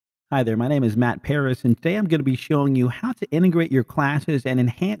Hi there, my name is Matt Paris, and today I'm going to be showing you how to integrate your classes and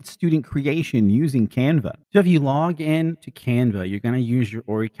enhance student creation using Canva. So, if you log in to Canva, you're going to use your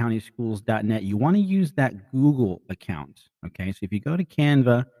OreCountySchools.net. You want to use that Google account. Okay, so if you go to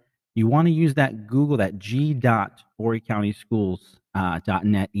Canva, you want to use that Google, that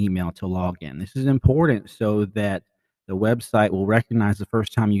g.OreCountySchools.net email to log in. This is important so that the website will recognize the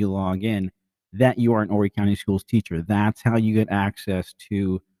first time you log in that you are an Horry County Schools teacher. That's how you get access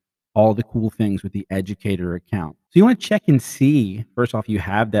to all the cool things with the educator account. So you want to check and see, first off, you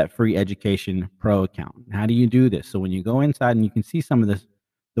have that free Education Pro account. How do you do this? So when you go inside and you can see some of this,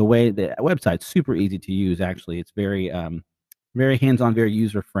 the way the website's super easy to use, actually. It's very hands-on, very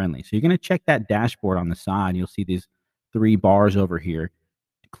user-friendly. So you're going to check that dashboard on the side. You'll see these three bars over here.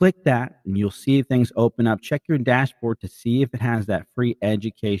 Click that and you'll see things open up. Check your dashboard to see if it has that free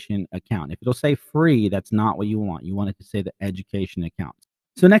education account. If it'll say free, that's not what you want. You want it to say the education account.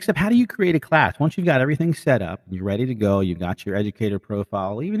 So next up, how do you create a class? Once you've got everything set up, you're ready to go, you've got your educator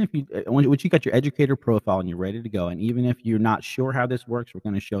profile, even if you once you got your educator profile and you're ready to go, and even if you're not sure how this works, we're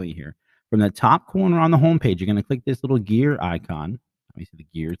gonna show you here. From the top corner on the homepage, you're gonna click this little gear icon. Obviously, the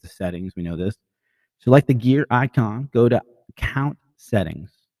gears, the settings, we know this. Select the gear icon, go to Account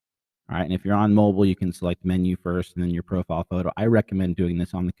Settings. All right, and if you're on mobile, you can select Menu first and then your profile photo. I recommend doing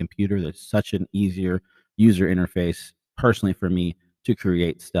this on the computer. There's such an easier user interface, personally for me, to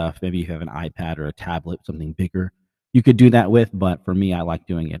create stuff. Maybe you have an iPad or a tablet, something bigger you could do that with, but for me, I like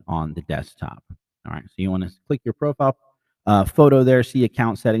doing it on the desktop. All right, so you want to click your profile photo there, see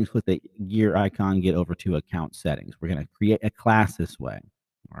account settings, click the gear icon, get over to account settings. We're going to create a class this way.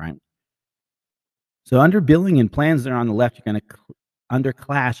 All right. So under billing and plans there on the left, you're going to under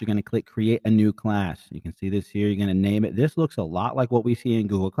class, you're going to click create a new class. You can see this here. You're going to name it. This looks a lot like what we see in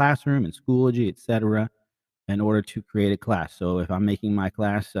Google Classroom and Schoology, etc. In order to create a class. So if I'm making my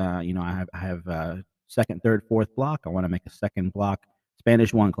class, I have second, third, fourth block. I want to make a second block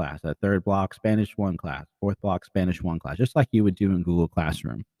Spanish 1 class, a third block Spanish 1 class, fourth block Spanish 1 class, just like you would do in Google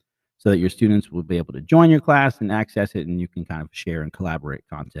Classroom, so that your students will be able to join your class and access it, and you can kind of share and collaborate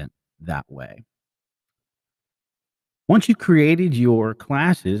content that way. Once you've created your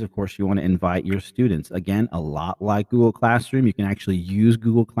classes, of course, you want to invite your students. Again, a lot like Google Classroom, you can actually use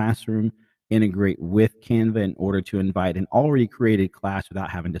Google Classroom, integrate with Canva in order to invite an already created class without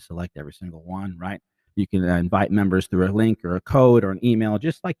having to select every single one, right? You can invite members through a link or a code or an email,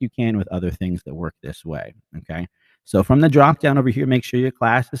 just like you can with other things that work this way, okay? So from the drop down over here, make sure your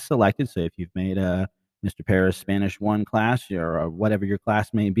class is selected. So if you've made a Mr. Paris Spanish 1 class or whatever your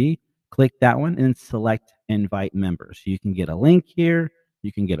class may be, click that one and select invite members. You can get a link here,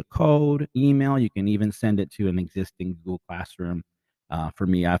 you can get a code, email, you can even send it to an existing Google Classroom. For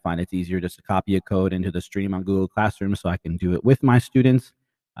me, I find it's easier just to copy a code into the stream on Google Classroom so I can do it with my students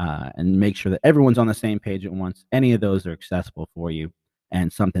and make sure that everyone's on the same page at once. Any of those are accessible for you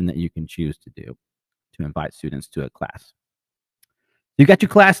and something that you can choose to do to invite students to a class. You got your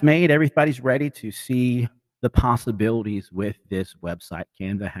class made. Everybody's ready to see the possibilities with this website.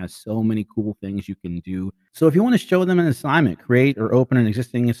 Canva has so many cool things you can do. So if you want to show them an assignment, create or open an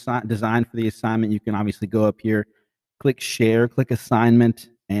existing design for the assignment, you can obviously go up here, click share, click assignment,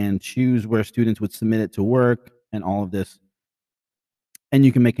 and choose where students would submit it to work and all of this. And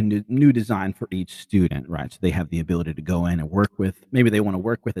you can make a new design for each student, right? So they have the ability to go in and work with, maybe they want to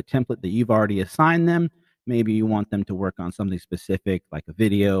work with a template that you've already assigned them. Maybe you want them to work on something specific like a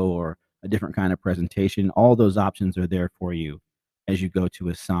video or a different kind of presentation. All those options are there for you as you go to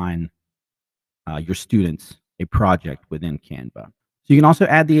assign your students a project within Canva. So you can also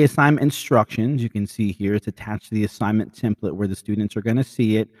add the assignment instructions. You can see here it's attached to the assignment template where the students are going to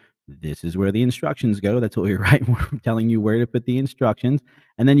see it. This is where the instructions go. That's what we're right. We're telling you where to put the instructions.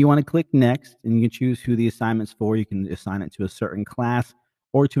 And then you want to click next and you can choose who the assignment's for. You can assign it to a certain class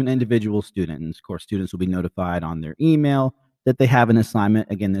or to an individual student. And of course, students will be notified on their email that they have an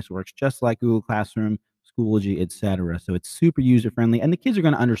assignment. Again, this works just like Google Classroom, Schoology, etc. So it's super user friendly, and the kids are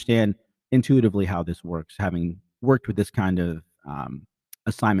going to understand intuitively how this works, having worked with this kind of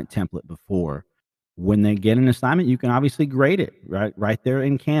assignment template before. When they get an assignment, you can obviously grade it right there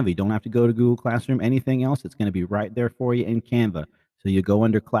in Canva. You don't have to go to Google Classroom, anything else. It's going to be right there for you in Canva. So you go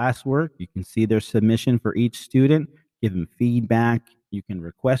under classwork, you can see their submission for each student, give them feedback, you can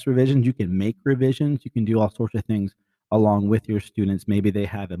request revisions, you can make revisions, you can do all sorts of things along with your students. Maybe they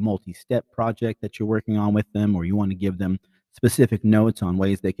have a multi-step project that you're working on with them, or you want to give them specific notes on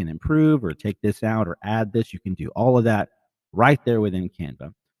ways they can improve or take this out or add this. You can do all of that right there within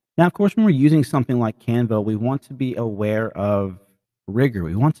Canva. Now, of course, when we're using something like Canva, we want to be aware of rigor.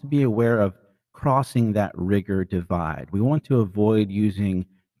 We want to be aware of crossing that rigor divide. We want to avoid using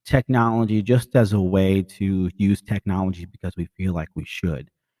technology just as a way to use technology because we feel like we should.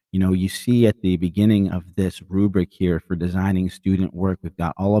 You see at the beginning of this rubric here for designing student work, we've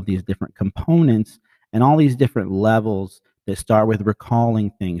got all of these different components and all these different levels that start with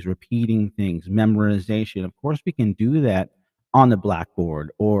recalling things, repeating things, memorization. Of course, we can do that on the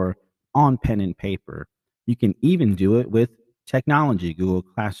blackboard or on pen and paper. You can even do it with technology, Google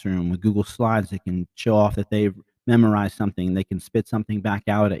Classroom, with Google Slides. They can show off that they've memorized something, they can spit something back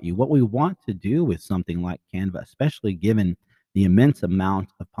out at you. What we want to do with something like Canva, especially given the immense amount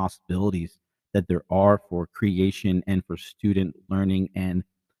of possibilities that there are for creation and for student learning and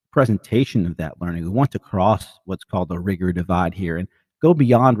presentation of that learning, we want to cross what's called the rigor divide here and go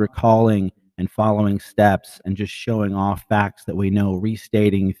beyond recalling and following steps and just showing off facts that we know,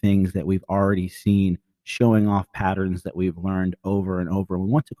 restating things that we've already seen, showing off patterns that we've learned over and over. We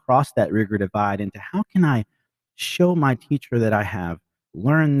want to cross that rigor divide into how can I show my teacher that I have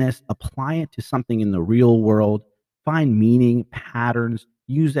learned this, apply it to something in the real world, find meaning, patterns,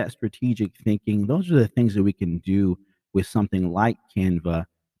 use that strategic thinking. Those are the things that we can do with something like Canva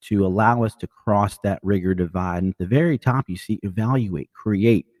to allow us to cross that rigor divide. And at the very top, you see evaluate,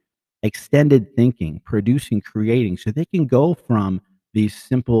 create, extended thinking, producing, creating. So they can go from these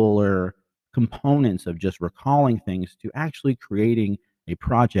simpler components of just recalling things to actually creating a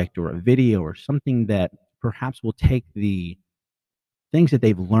project or a video or something that perhaps will take the things that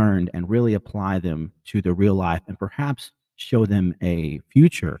they've learned and really apply them to the real life and perhaps show them a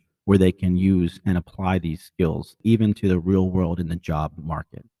future where they can use and apply these skills even to the real world in the job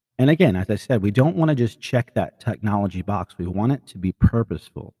market. And again, as I said, we don't want to just check that technology box. We want it to be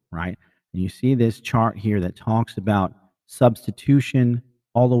purposeful, right? And you see this chart here that talks about substitution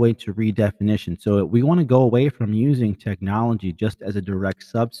all the way to redefinition. So we want to go away from using technology just as a direct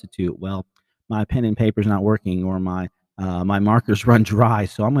substitute. Well, my pen and paper is not working, or my markers run dry.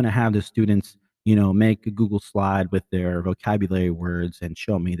 So I'm going to have the students, make a Google slide with their vocabulary words and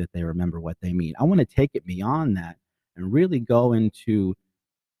show me that they remember what they mean. I want to take it beyond that and really go into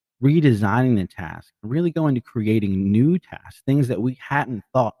redesigning the task, really go into creating new tasks, things that we hadn't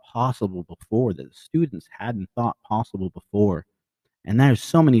thought possible before, that the students hadn't thought possible before. And there's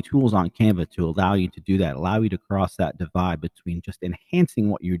so many tools on Canva to allow you to do that, allow you to cross that divide between just enhancing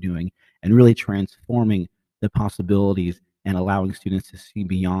what you're doing and really transforming the possibilities and allowing students to see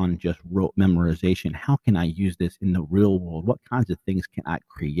beyond just rote memorization. How can I use this in the real world? What kinds of things can I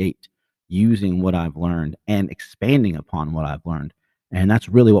create using what I've learned and expanding upon what I've learned? And that's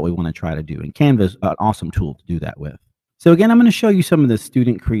really what we want to try to do. And Canva is an awesome tool to do that with. So again, I'm going to show you some of the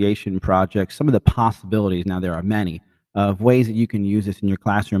student creation projects, some of the possibilities. Now, there are many of ways that you can use this in your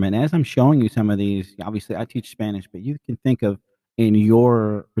classroom. And as I'm showing you some of these, obviously I teach Spanish, but you can think of in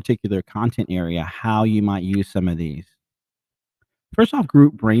your particular content area how you might use some of these. First off,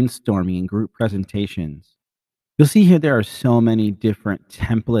 group brainstorming and group presentations. You'll see here there are so many different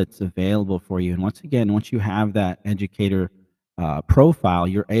templates available for you. And once again, once you have that educator profile,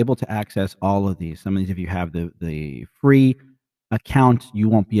 you're able to access all of these. Some of these, if you have the free account, you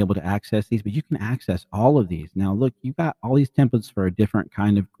won't be able to access these, but you can access all of these. Now, look, you've got all these templates for a different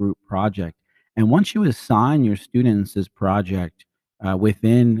kind of group project. And once you assign your students this project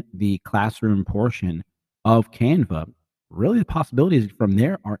within the classroom portion of Canva, really the possibilities from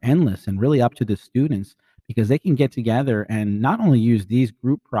there are endless and really up to the students because they can get together and not only use these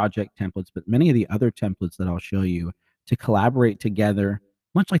group project templates, but many of the other templates that I'll show you to collaborate together,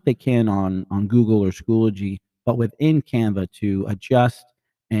 much like they can on Google or Schoology, but within Canva to adjust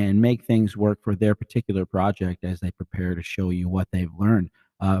and make things work for their particular project as they prepare to show you what they've learned.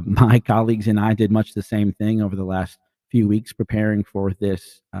 My colleagues and I did much the same thing over the last few weeks preparing for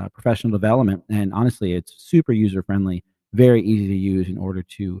this professional development. And honestly, it's super user friendly, very easy to use in order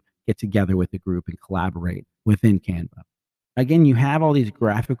to get together with the group and collaborate within Canva. Again, you have all these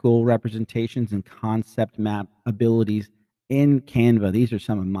graphical representations and concept map abilities in Canva. These are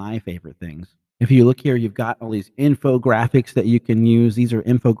some of my favorite things. If you look here, you've got all these infographics that you can use. These are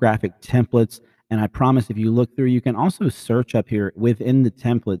infographic templates. And I promise if you look through, you can also search up here within the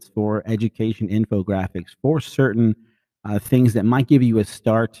templates for education infographics for certain things that might give you a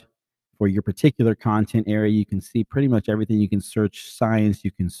start for your particular content area. You can see pretty much everything. You can search science,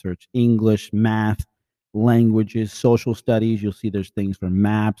 you can search English, math, languages, social studies. You'll see there's things for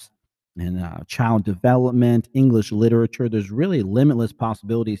maps and child development, English literature. There's really limitless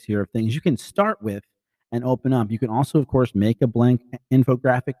possibilities here of things you can start with and open up. You can also, of course, make a blank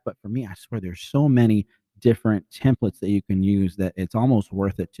infographic, but for me, I swear there's so many different templates that you can use that it's almost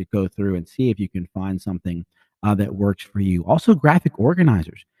worth it to go through and see if you can find something that works for you. Also, graphic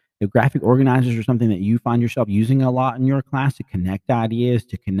organizers. if graphic organizers are something that you find yourself using a lot in your class to connect ideas,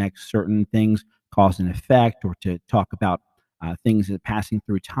 to connect certain things, cause and effect, or to talk about things that passing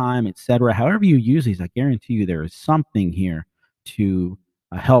through time, etc. However you use these, I guarantee you there is something here to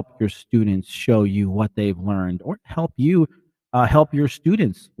help your students show you what they've learned, or help you help your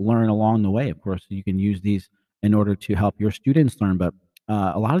students learn along the way. Of course, you can use these in order to help your students learn, but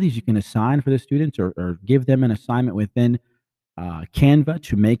a lot of these you can assign for the students, or give them an assignment within Canva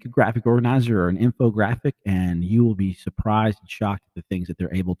to make a graphic organizer or an infographic, and you will be surprised and shocked at the things that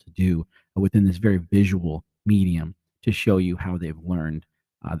they're able to do within this very visual medium to show you how they've learned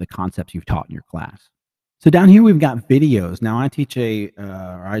the concepts you've taught in your class. So down here we've got videos. Now I teach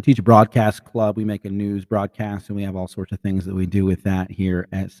a broadcast club. We make a news broadcast, and we have all sorts of things that we do with that here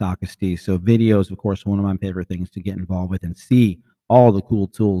at Sockesty. So videos, of course, one of my favorite things to get involved with and see all the cool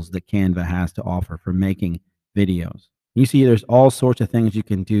tools that Canva has to offer for making videos. You see, there's all sorts of things you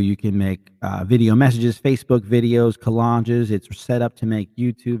can do. You can make video messages, Facebook videos, collages. It's set up to make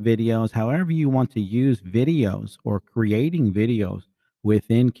YouTube videos. However you want to use videos or creating videos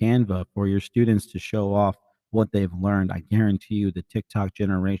within Canva for your students to show off what they've learned. I guarantee you the TikTok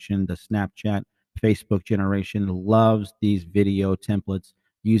generation, the Snapchat, Facebook generation loves these video templates,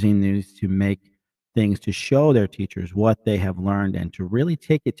 using these to make things to show their teachers what they have learned and to really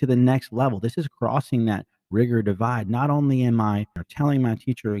take it to the next level. This is crossing that rigor divide. Not only am I telling my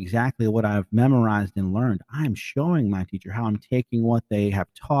teacher exactly what I've memorized and learned, I'm showing my teacher how I'm taking what they have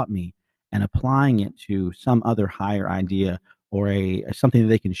taught me and applying it to some other higher idea, or something that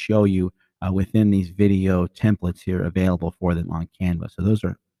they can show you within these video templates here available for them on Canva. So those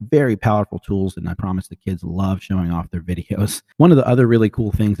are very powerful tools, and I promise the kids love showing off their videos. One of the other really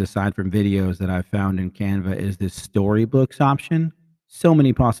cool things aside from videos that I've found in Canva is this storybooks option. So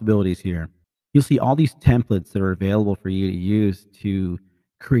many possibilities here. You'll see all these templates that are available for you to use to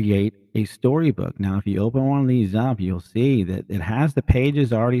create a storybook. Now, if you open one of these up, you'll see that it has the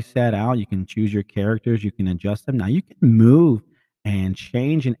pages already set out. You can choose your characters, you can adjust them. Now, you can move and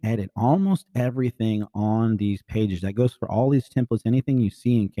change and edit almost everything on these pages. That goes for all these templates, anything you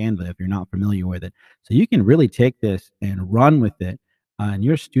see in Canva if you're not familiar with it. So you can really take this and run with it. And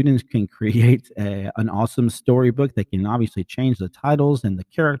your students can create an awesome storybook. They can obviously change the titles and the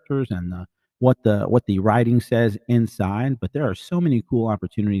characters and what the writing says inside, but there are so many cool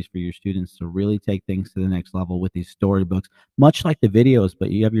opportunities for your students to really take things to the next level with these storybooks, much like the videos.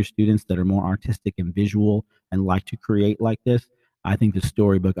 But you have your students that are more artistic and visual and like to create like this. I think the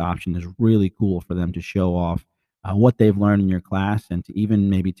storybook option is really cool for them to show off what they've learned in your class, and to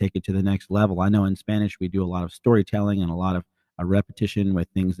even maybe take it to the next level. I know in Spanish we do a lot of storytelling and a lot of repetition with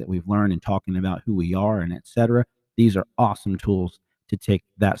things that we've learned and talking about who we are and etc. These are awesome tools to take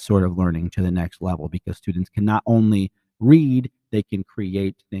that sort of learning to the next level, because students can not only read, they can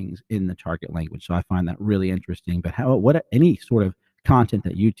create things in the target language. So I find that really interesting. But any sort of content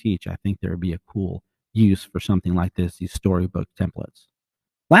that you teach, I think there would be a cool use for something like this, these storybook templates.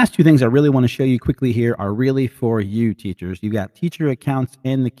 Last two things I really want to show you quickly here are really for you teachers. You've got teacher accounts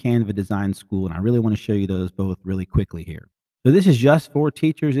and the Canva Design School, and I really want to show you those both really quickly here. So this is just for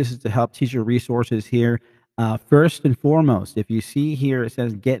teachers. This is to help teacher resources here. First and foremost, if you see here, it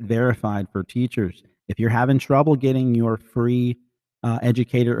says get verified for teachers. If you're having trouble getting your free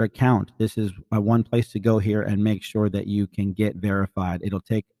educator account, this is one place to go here and make sure that you can get verified.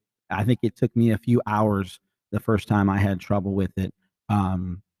 I think it took me a few hours the first time I had trouble with it,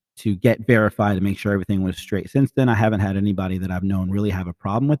 to get verified and make sure everything was straight. Since then, I haven't had anybody that I've known really have a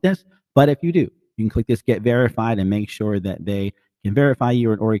problem with this. But if you do, you can click this get verified and make sure that they can verify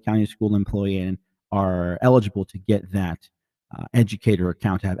you're an Horry County School employee and are eligible to get that educator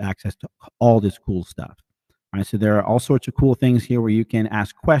account to have access to all this cool stuff. All right, so there are all sorts of cool things here where you can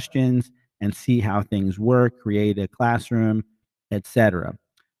ask questions and see how things work, create a classroom, etc.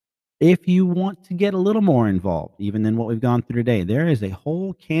 If you want to get a little more involved, even than what we've gone through today, there is a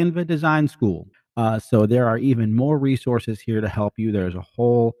whole Canva design school. So there are even more resources here to help you. There's a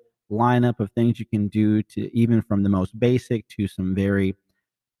whole lineup of things you can do, to even from the most basic to some very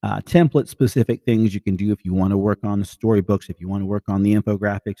template specific things you can do if you want to work on the storybooks, if you want to work on the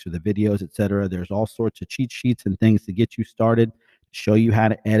infographics or the videos, etc. There's all sorts of cheat sheets and things to get you started, show you how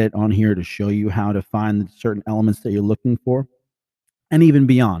to edit on here, to show you how to find certain elements that you're looking for, and even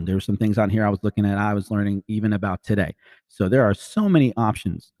beyond. There were some things on here I was looking at, I was learning even about today. So there are so many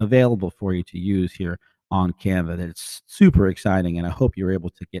options available for you to use here on Canva that it's super exciting, and I hope you're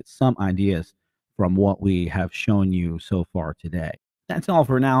able to get some ideas from what we have shown you so far today. That's all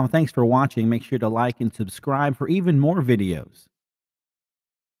for now. Thanks for watching. Make sure to like and subscribe for even more videos.